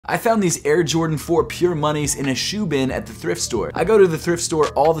I found these Air Jordan 4 Pure Moneys in a shoe bin at the thrift store. I go to the thrift store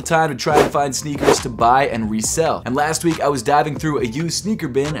all the time to try and find sneakers to buy and resell. And last week I was diving through a used sneaker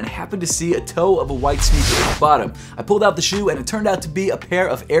bin and happened to see a toe of a white sneaker at the bottom. I pulled out the shoe and it turned out to be a pair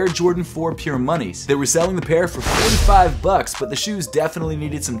of Air Jordan 4 Pure Moneys. They were selling the pair for 45 bucks, but the shoes definitely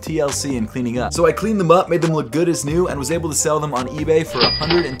needed some TLC and cleaning up. So I cleaned them up, made them look good as new, and was able to sell them on eBay for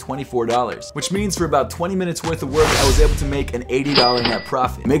 $124. Which means for about 20 minutes worth of work, I was able to make an $80 net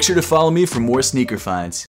profit. Make sure to follow me for more sneaker finds.